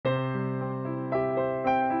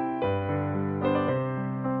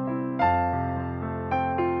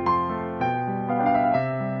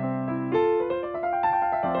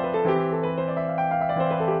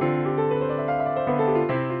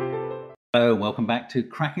welcome back to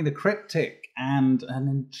Cracking the Cryptic, and an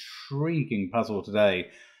intriguing puzzle today.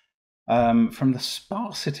 From the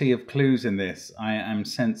sparsity of clues in this, I am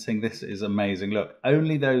sensing this is amazing. Look,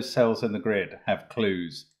 only those cells in the grid have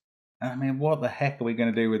clues. I mean, what the heck are we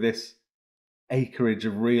going to do with this acreage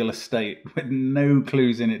of real estate with no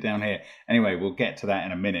clues in it down here? Anyway, we'll get to that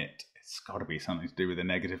in a minute. It's got to be something to do with a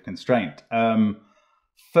negative constraint.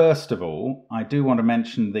 First of all, I do want to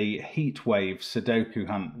mention the Heatwave Sudoku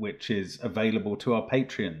Hunt, which is available to our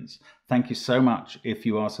Patreons. Thank you so much if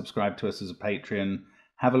you are subscribed to us as a Patreon.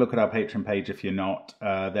 Have a look at our Patreon page if you're not.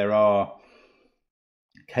 There are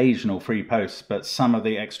occasional free posts, but some of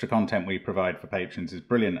the extra content we provide for patrons is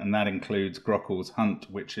brilliant, and that includes Grockle's Hunt,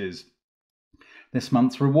 which is this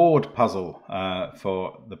month's reward puzzle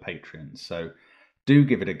for the Patreons. So do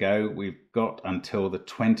give it a go. We've got until the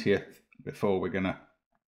 20th before we're going to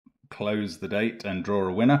close the date and draw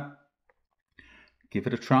a winner. Give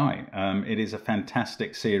it a try. It is a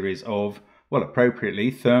fantastic series of, well, appropriately,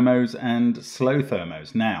 thermos and slow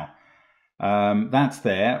thermos. Now, that's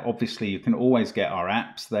there. Obviously, you can always get our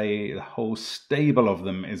apps. The whole stable of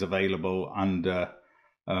them is available under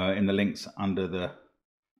in the links under the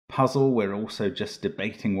puzzle. We're also just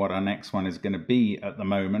debating what our next one is going to be at the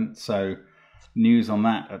moment. So news on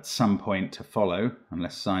that at some point to follow,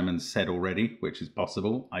 unless Simon's said already, which is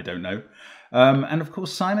possible. I don't know. And of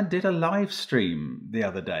course, Simon did a live stream the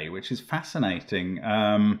other day, which is fascinating.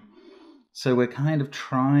 So we're kind of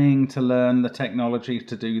trying to learn the technology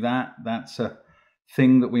to do that. That's a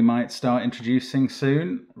thing that we might start introducing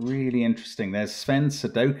soon. Really interesting. There's Sven's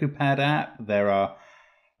SUDOKU PAD app. There are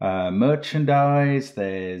merchandise.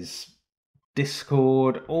 There's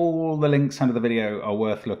Discord. All the links under the video are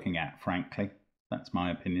worth looking at, frankly. That's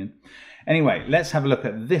my opinion. Anyway, let's have a look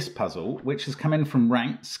at this puzzle, which has come in from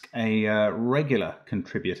Ransk, a regular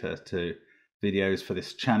contributor to videos for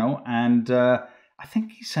this channel. And I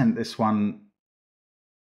think he sent this one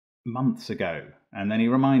months ago, and then he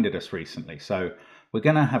reminded us recently. So we're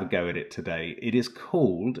going to have a go at it today. It is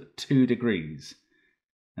called 2 degrees,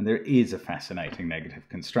 and there is a fascinating negative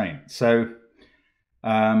constraint. So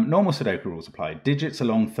normal Sudoku rules apply. Digits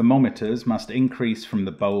along thermometers must increase from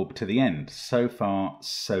the bulb to the end. So far,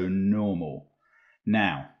 so normal.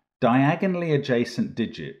 Now, diagonally adjacent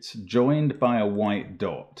digits joined by a white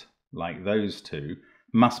dot, like those two,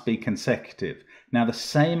 must be consecutive. Now, the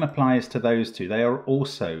same applies to those two. They are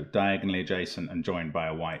also diagonally adjacent and joined by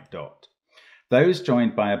a white dot. Those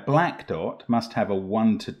joined by a black dot must have a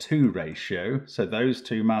 1:2 ratio. So those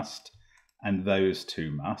two must, and those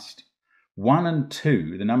two must. 1 and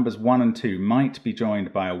 2, the numbers 1 and 2 might be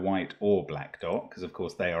joined by a white or black dot, because of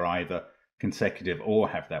course they are either consecutive or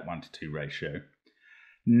have that 1:2 ratio.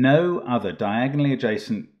 No other diagonally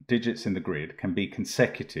adjacent digits in the grid can be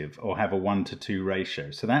consecutive or have a 1:2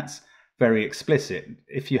 ratio. So that's very explicit.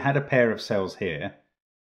 If you had a pair of cells here,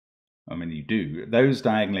 I mean you do, those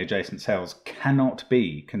diagonally adjacent cells cannot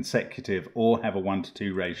be consecutive or have a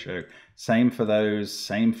 1:2 ratio. Same for those,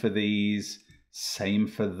 same for these, same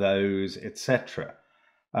for those, etc.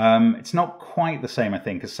 It's not quite the same, I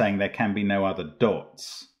think, as saying there can be no other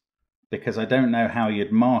dots, because I don't know how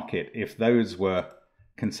you'd mark it if those were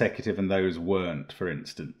consecutive and those weren't, for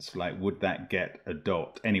instance. Like, would that get a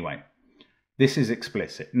dot? Anyway, this is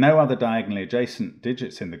explicit. No other diagonally adjacent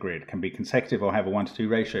digits in the grid can be consecutive or have a 1:2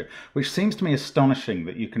 ratio, which seems to me astonishing.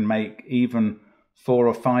 That you can make even 4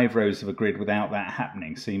 or 5 rows of a grid without that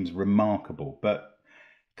happening seems remarkable, but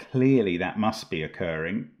clearly that must be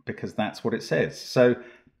occurring because that's what it says. So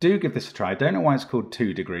do give this a try. I don't know why it's called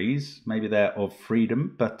 2 degrees. Maybe they're of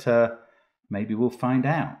freedom, but maybe we'll find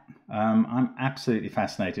out. I'm absolutely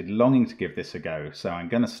fascinated, longing to give this a go. So I'm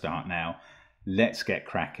going to start now. Let's get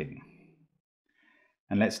cracking.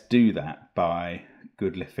 And let's do that by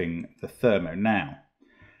good lifting the thermo. Now,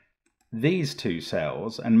 these two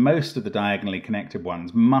cells and most of the diagonally connected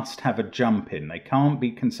ones must have a jump in. They can't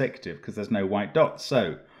be consecutive because there's no white dots.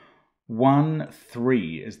 So 1,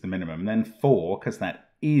 3 is the minimum, then 4, because that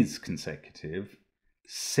is consecutive,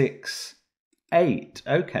 6, 8.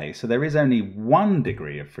 Okay, so there is only 1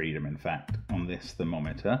 degree of freedom, in fact, on this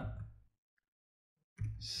thermometer.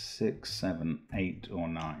 6, 7, 8, or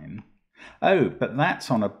 9. Oh, but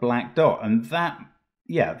that's on a black dot, and that,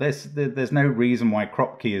 yeah, there's no reason why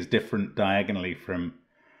crop key is different diagonally from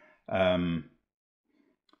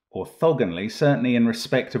orthogonally, certainly in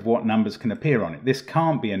respect of what numbers can appear on it. This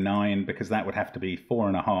can't be a 9 because that would have to be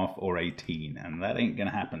 4.5 or 18, and that ain't going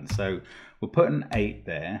to happen. So we'll put an 8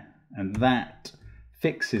 there, and that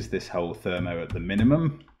fixes this whole thermo at the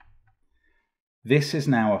minimum. This is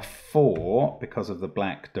now a 4 because of the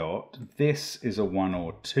black dot. This is a 1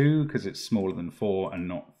 or 2 because it's smaller than 4 and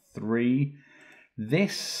not 3.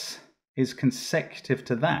 This is consecutive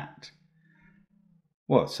to that.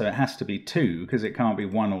 Well, so it has to be 2 because it can't be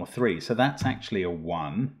 1 or 3. So that's actually a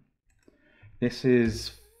 1. This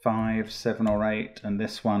is 5, 7 or 8, and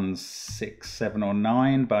this one's 6, 7 or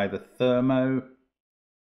 9 by the thermo.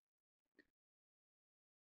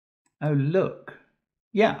 Oh, look.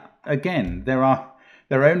 Yeah, again, there are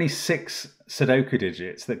only 6 Sudoku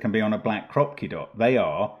digits that can be on a black Kropki dot. They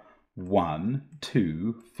are 1,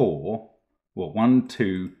 2, 4, well, 1,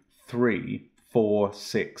 2, 3, 4,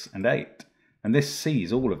 6, and 8. And this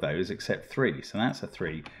sees all of those except 3, so that's a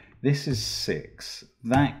 3. This is 6.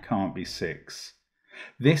 That can't be 6.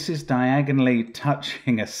 This is diagonally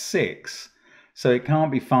touching a 6, so it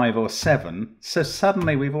can't be 5 or 7. So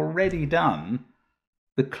suddenly we've already done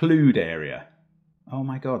the clued area. Oh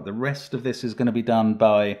my god, the rest of this is going to be done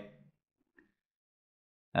by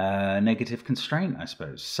negative constraint, I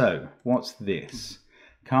suppose. So what's this?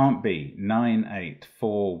 Can't be 9, 8,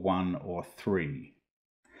 4, 1 or 3.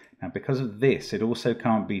 Now because of this, it also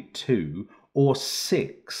can't be 2 or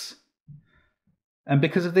 6. And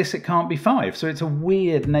because of this, it can't be 5. So it's a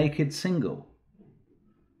weird naked single.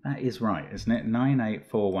 That is right, isn't it? 9, 8,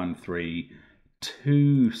 4, 1, 3,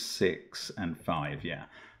 2, 6, and 5. Yeah.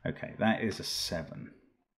 Okay, that is a 7.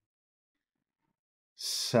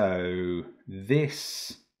 So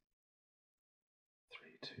this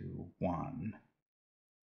 3, 2, 1.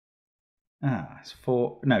 Ah, it's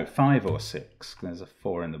 4. No, 5 or 6. There's a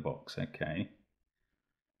 4 in the box. Okay.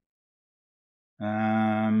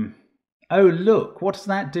 Oh, look, what does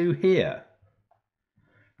that do here?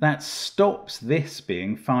 That stops this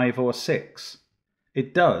being 5 or 6.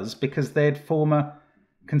 It does, because they'd form a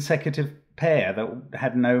consecutive pair that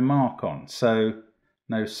had no mark on, so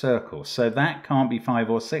no circle. So that can't be 5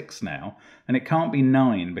 or 6 now, and it can't be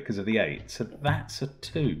 9 because of the 8, so that's a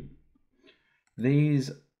 2. These,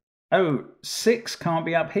 oh, 6 can't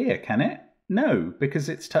be up here, can it? No, because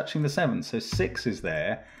it's touching the 7, so 6 is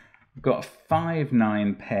there. I've got a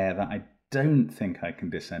 5-9 pair that I don't think I can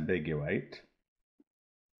disambiguate.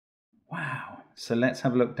 Wow. So let's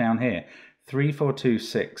have a look down here. 3, 4, 2,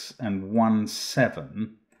 6 and 1,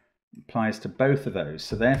 7 applies to both of those.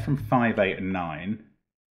 So they're from 5, 8 and 9.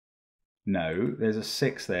 No, there's a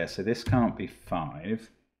 6 there, so this can't be 5.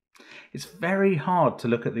 It's very hard to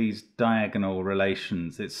look at these diagonal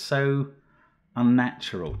relations. It's so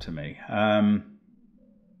unnatural to me.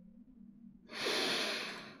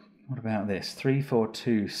 What about this? 3, 4,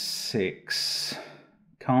 2, 6.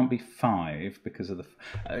 Can't be 5 because of the...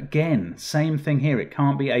 Again, same thing here. It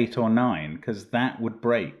can't be 8 or 9 because that would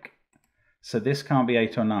break. So this can't be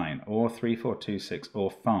 8 or 9 or 3, 4, 2, 6 or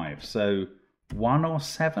 5. So 1 or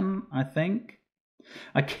 7, I think.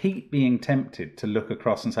 I keep being tempted to look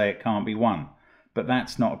across and say it can't be 1, but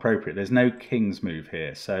that's not appropriate. There's no king's move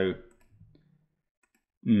here. So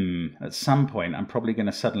at some point, I'm probably going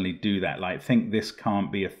to suddenly do that. Like, think this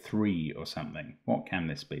can't be a 3 or something. What can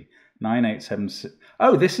this be? 9, 8, 7, 6.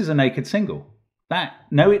 Oh, this is a naked single.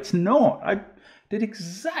 No, it's not. I did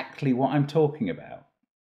exactly what I'm talking about.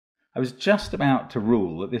 I was just about to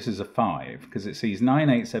rule that this is a 5 because it sees 9,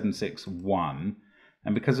 8, 7, 6, 1.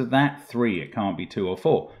 And because of that 3, it can't be 2 or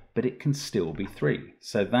 4. But it can still be 3.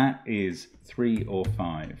 So that is 3 or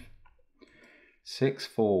 5. 6,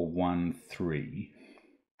 4, 1, 3.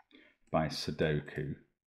 By Sudoku.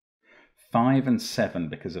 5 and 7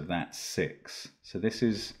 because of that 6. So this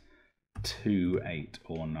is 2, 8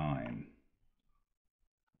 or 9.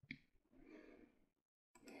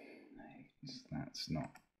 That's not,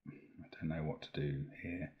 I don't know what to do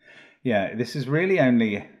here. Yeah, this is really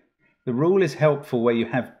only, the rule is helpful where you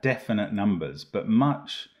have definite numbers, but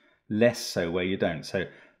much less so where you don't. So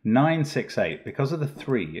 9, 6, 8, because of the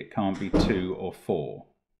 3, it can't be 2 or 4.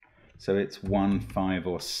 So it's 1, 5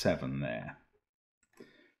 or 7 there.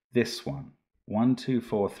 This one, 1, 2,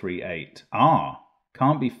 4, 3, 8.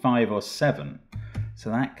 Can't be 5 or 7. So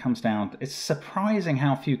that comes down, it's surprising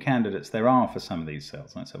how few candidates there are for some of these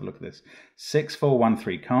cells. Let's have a look at this. 6, 4, 1,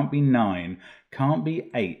 3, can't be 9, can't be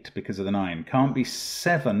 8 because of the 9, can't be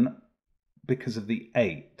 7 because of the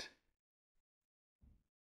 8.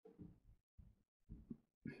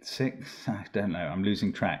 6, I don't know, I'm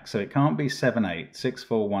losing track. So it can't be 7, 8, 6,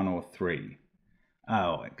 4, 1 or 3.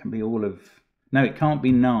 Oh, it can be all of, no, it can't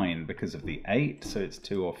be 9 because of the 8, so it's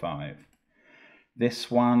 2 or 5. This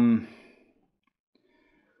one,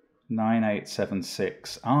 9, 8, 7,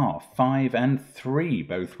 6. 5 and 3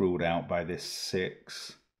 both ruled out by this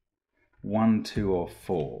 6. 1, 2 or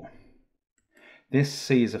 4. This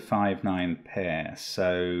sees a 5, 9 pair,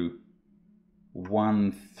 so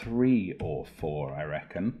 1, 3 or 4, I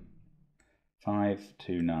reckon.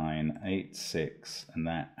 52986, and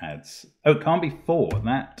that adds, oh, it can't be 4.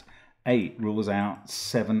 That 8 rules out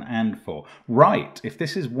 7 and 4. Right, if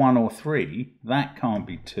this is 1 or 3, that can't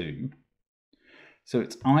be 2. So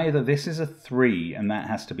it's either this is a 3 and that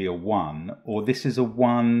has to be a 1, or this is a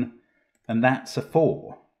 1 and that's a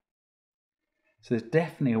 4. So there's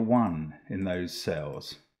definitely a 1 in those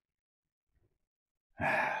cells.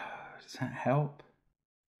 Does that help?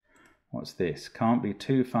 What's this? Can't be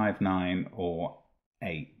 259 or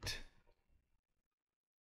 8.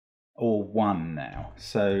 Or 1 now.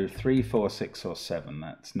 So 3, 4, 6 or 7.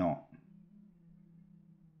 That's not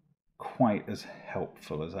quite as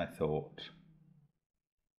helpful as I thought.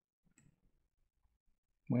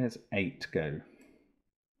 Where's 8 go?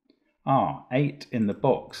 Ah, 8 in the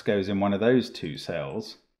box goes in one of those 2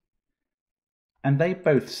 cells. And they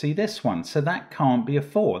both see this one. So that can't be a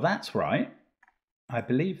 4. That's right. I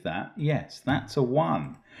believe that. Yes, that's a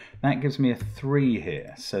 1. That gives me a 3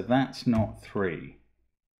 here. So that's not 3.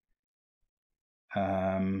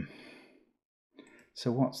 So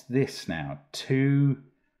what's this now? 2,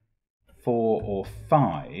 4 or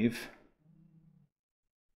 5?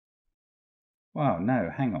 Wow, no,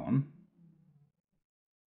 hang on.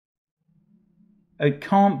 It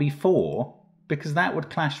can't be 4 because that would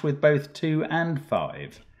clash with both 2 and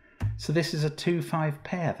 5. So this is a 2-5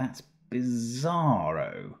 pair. That's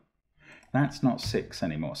bizarro. That's not 6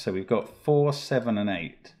 anymore. So we've got 4, 7 and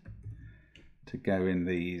 8 to go in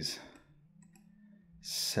these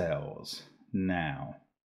cells. Now,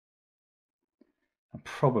 I'm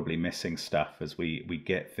probably missing stuff as we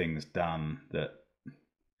get things done that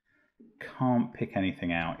can't pick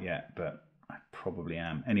anything out yet, but I probably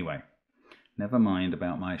am. Anyway, never mind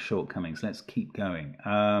about my shortcomings. Let's keep going.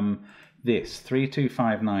 This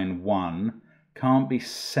 32591 can't be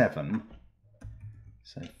 7.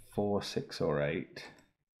 So 4, 6 or 8.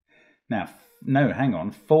 Now, no, hang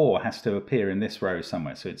on. 4 has to appear in this row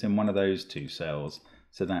somewhere. So it's in one of those 2 cells.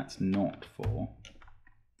 So that's not 4.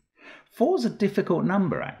 4's a difficult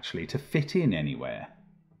number, actually, to fit in anywhere.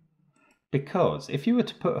 Because if you were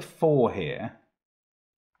to put a 4 here,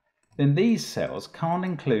 then these cells can't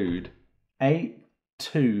include 8,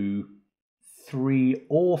 2, 3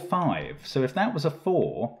 or 5. So if that was a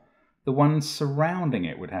 4, the ones surrounding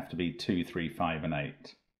it would have to be 2, 3, 5 and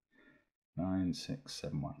 8. 9, 6,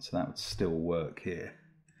 7, 1. So that would still work here.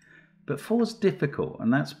 But 4's difficult,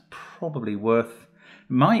 and that's probably worth...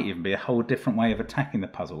 Might even be a whole different way of attacking the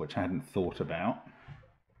puzzle, which I hadn't thought about.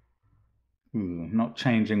 Not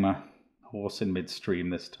changing my horse in midstream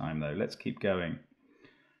this time, though. Let's keep going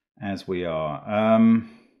as we are.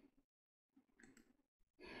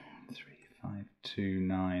 3, 5, 2,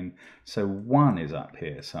 9. So 1 is up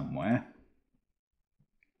here somewhere.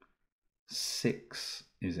 6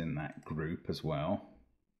 is in that group as well.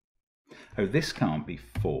 Oh, this can't be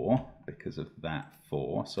 4 because of that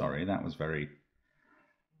 4. Sorry, that was very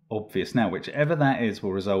obvious. Now, whichever that is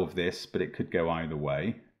will resolve this, but it could go either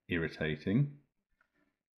way. Irritating.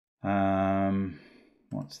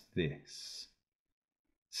 What's this?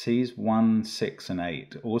 C's 1, 6 and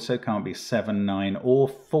 8. Also can't be 7, 9 or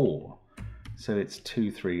 4. So it's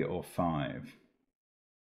 2, 3 or 5.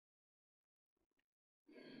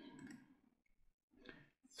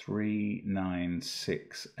 3, 9,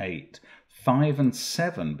 6, 8. 5 and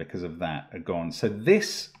 7 because of that are gone. So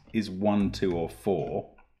this is 1, 2 or 4.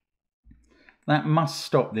 That must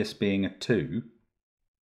stop this being a 2.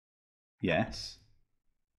 Yes.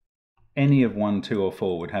 Any of 1, 2 or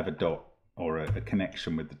 4 would have a dot or a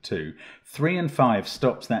connection with the 2. 3 and 5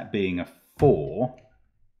 stops that being a 4.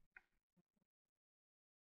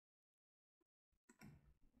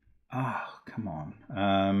 Ah, come on.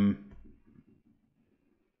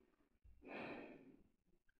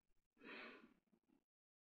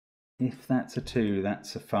 If that's a 2,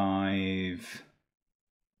 that's a 5.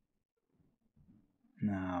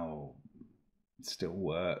 No, it still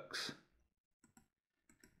works.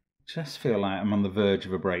 Just feel like I'm on the verge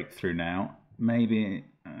of a breakthrough now. Maybe,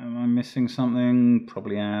 am I missing something?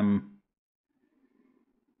 Probably am.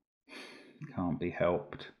 Can't be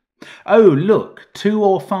helped. Oh, look, 2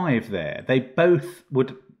 or 5 there. They both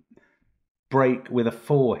would break with a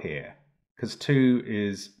 4 here, because 2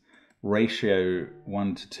 is ratio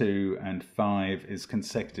 1 to 2 and 5 is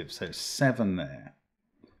consecutive. So 7 there.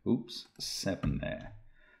 Oops, 7 there.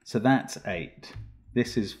 So that's 8.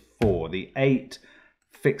 This is 4. The 8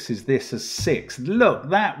 fixes this as 6. Look,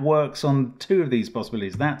 that works on 2 of these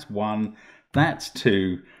possibilities. That's 1, that's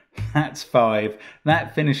 2, that's 5.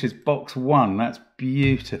 That finishes box 1. That's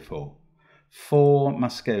beautiful. 4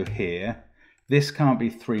 must go here. This can't be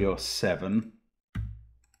 3 or 7.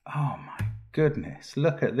 Oh my goodness,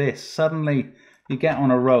 look at this. Suddenly you get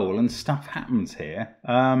on a roll and stuff happens here.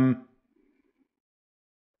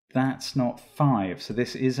 That's not 5, so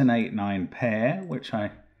this is an 8-9 pair, which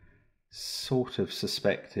I sort of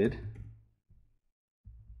suspected.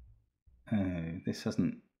 Oh, this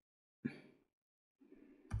hasn't...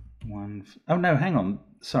 Oh no, hang on,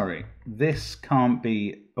 sorry. This can't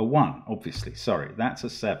be a 1, obviously, sorry. That's a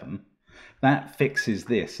 7. That fixes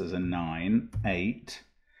this as a 9, 8.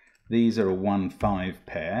 These are a 1-5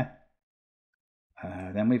 pair.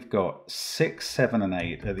 Then we've got 6, 7 and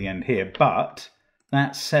 8 at the end here, but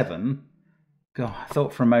that 7, God, I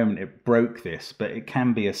thought for a moment it broke this, but it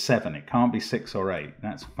can be a 7. It can't be 6 or 8.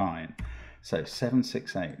 That's fine. So 7,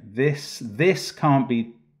 6, 8. This can't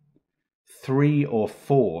be 3 or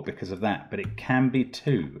 4 because of that, but it can be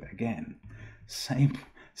 2. Again,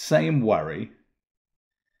 same worry.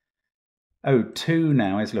 Oh, 2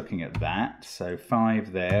 now is looking at that. So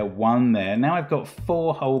 5 there, 1 there. Now I've got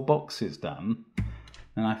 4 whole boxes done,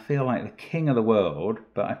 and I feel like the king of the world,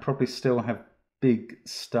 but I probably still have big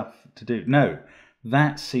stuff to do. No,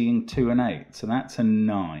 that's seeing 2 and 8, so that's a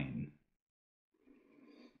 9.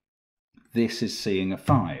 This is seeing a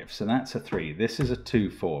 5, so that's a 3. This is a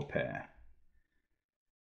 2-4 pair.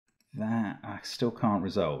 That I still can't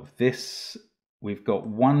resolve. This, we've got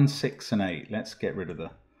 1, 6 and 8. Let's get rid of the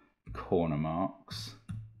corner marks.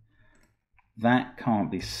 That can't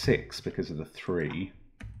be 6 because of the 3.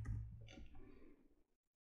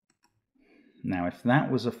 Now if that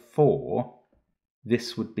was a 4,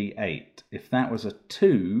 this would be 8. If that was a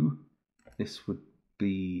 2, this would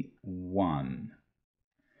be 1,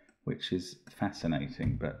 which is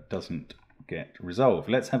fascinating but doesn't get resolved.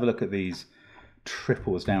 Let's have a look at these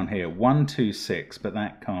triples down here. 1, 2, 6, but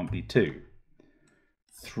that can't be 2.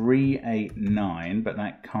 3, 8, 9, but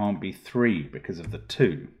that can't be 3 because of the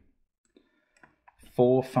 2.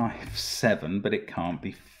 4, 5, 7, but it can't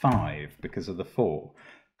be 5 because of the 4.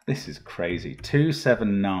 This is crazy. 2,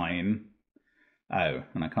 7, 9. Oh,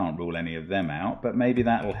 and I can't rule any of them out, but maybe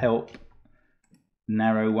that'll help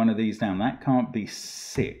narrow one of these down. That can't be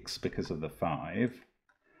 6 because of the 5.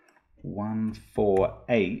 1, 4,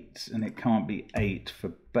 8, and it can't be 8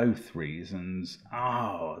 for both reasons.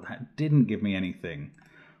 Oh, that didn't give me anything.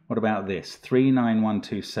 What about this? 3, 9, 1,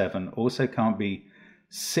 2, 7. Also can't be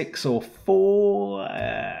 6 or 4,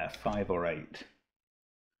 5 or 8.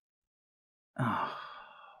 Oh.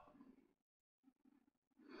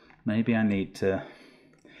 Maybe I need to...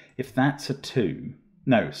 If that's a 2...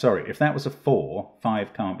 No, sorry. If that was a 4,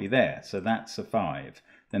 5 can't be there. So that's a 5.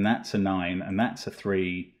 Then that's a 9, and that's a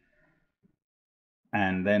 3.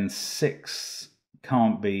 And then 6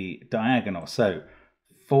 can't be diagonal. So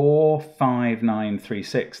 4, 5, 9, 3,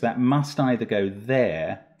 6. That must either go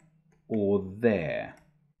there or there.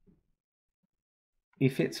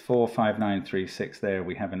 If it's 4, 5, 9, 3, 6 there,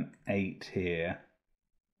 we have an 8 here.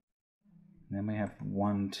 Then we have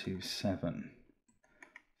 1, 2, 7.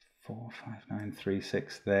 4, 5, 9, 3,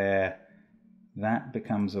 6 there. That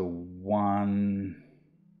becomes a 1.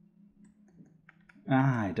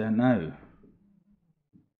 I don't know.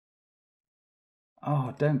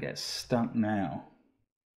 Oh, don't get stuck now.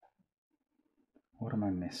 What am I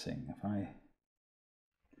missing? I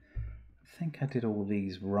think I did all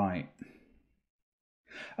these right.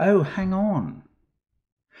 Oh, hang on.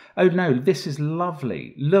 Oh no, this is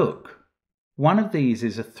lovely. Look. One of these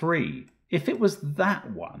is a 3. If it was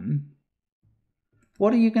that one,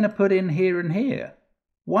 what are you going to put in here and here?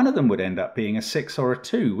 One of them would end up being a 6 or a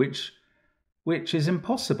 2, which is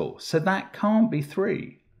impossible. So that can't be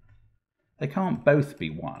 3. They can't both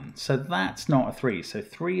be 1. So that's not a 3. So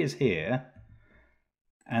 3 is here.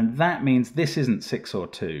 And that means this isn't 6 or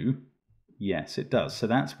 2. Yes, it does. So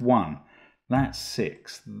that's 1. That's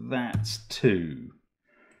 6. That's 2.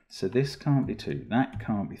 So this can't be 2, that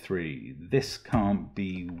can't be 3, this can't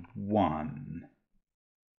be 1.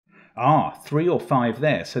 Ah, 3 or 5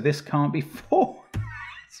 there, so this can't be 4.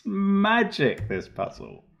 It's magic, this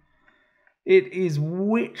puzzle. It is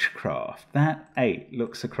witchcraft. That 8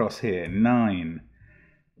 looks across here, 9,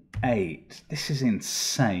 8. This is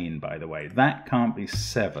insane, by the way. That can't be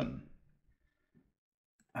 7.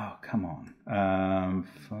 Oh, come on.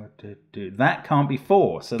 That can't be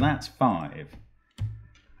 4, so that's 5.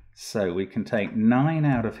 So we can take 9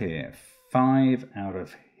 out of here, 5 out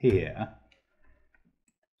of here.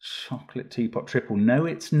 Chocolate teapot triple. No,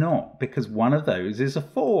 it's not, because one of those is a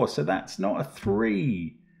 4, so that's not a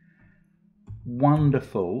 3.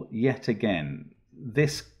 Wonderful, yet again.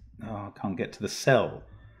 This, oh, I can't get to the cell.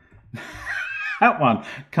 That one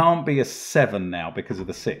can't be a 7 now because of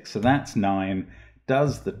the 6, so that's 9.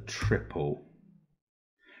 Does the triple.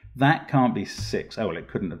 That can't be 6. Oh, well, it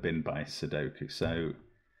couldn't have been by Sudoku. So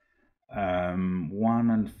 1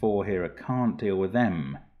 and 4 here, I can't deal with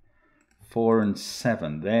them. 4 and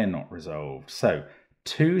 7, they're not resolved. So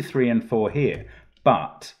 2, 3 and 4 here.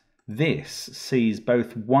 But this sees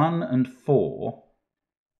both 1 and 4,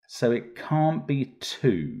 so it can't be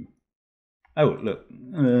 2. Oh, look,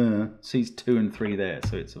 sees 2 and 3 there,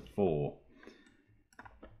 so it's a 4.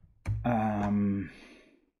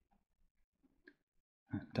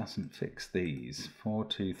 That doesn't fix these. 4,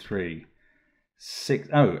 2, 3. 6,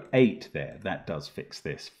 oh, 8 there. That does fix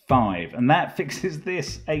this. 5, and that fixes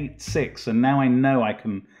this. 8, 6, and now I know I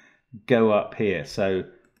can go up here. So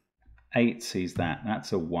 8 sees that.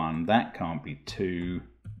 That's a 1. That can't be 2.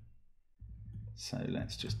 So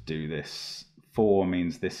let's just do this. 4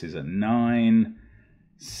 means this is a 9.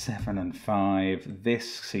 7 and 5.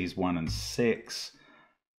 This sees 1 and 6.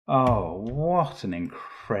 Oh, what an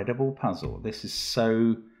incredible puzzle. This is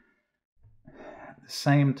so, at the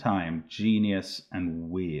same time, genius and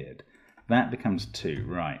weird. That becomes 2,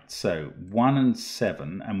 right. So 1 and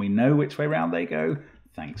 7, and we know which way round they go,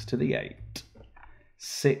 thanks to the 8.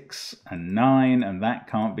 6 and 9, and that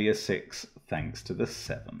can't be a 6, thanks to the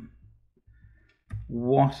 7.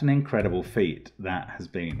 What an incredible feat that has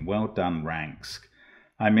been. Well done, Ranks.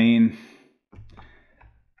 I mean,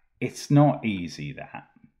 it's not easy, that.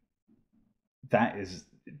 That is,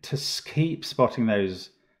 to keep spotting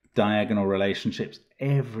those diagonal relationships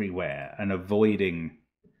everywhere and avoiding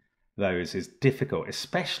those is difficult,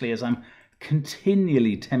 especially as I'm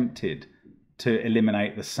continually tempted to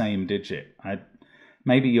eliminate the same digit.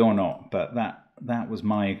 Maybe you're not, but that was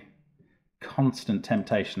my constant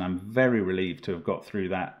temptation. I'm very relieved to have got through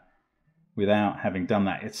that without having done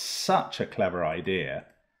that. It's such a clever idea.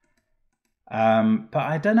 But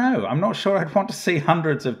I don't know. I'm not sure I'd want to see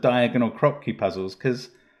hundreds of diagonal Kropki puzzles because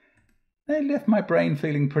they left my brain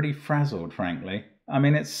feeling pretty frazzled, frankly. I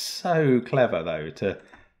mean, it's so clever, though, to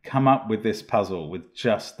come up with this puzzle with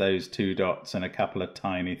just those 2 dots and a couple of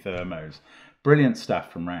tiny thermos. Brilliant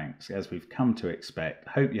stuff from Ranks, as we've come to expect.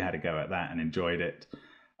 Hope you had a go at that and enjoyed it.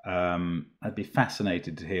 I'd be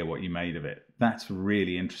fascinated to hear what you made of it. That's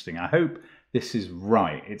really interesting. I hope this is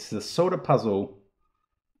right. It's the sort of puzzle,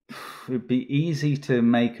 it'd be easy to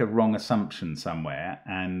make a wrong assumption somewhere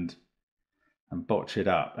and botch it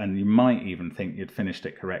up, and you might even think you'd finished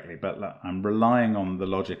it correctly, but look, I'm relying on the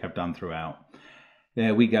logic I've done throughout.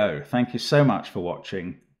 There we go. Thank you so much for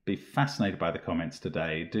watching. Be fascinated by the comments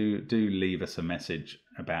today. Do leave us a message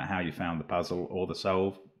about how you found the puzzle or the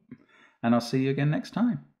solve, and I'll see you again next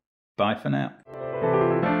time. Bye for now.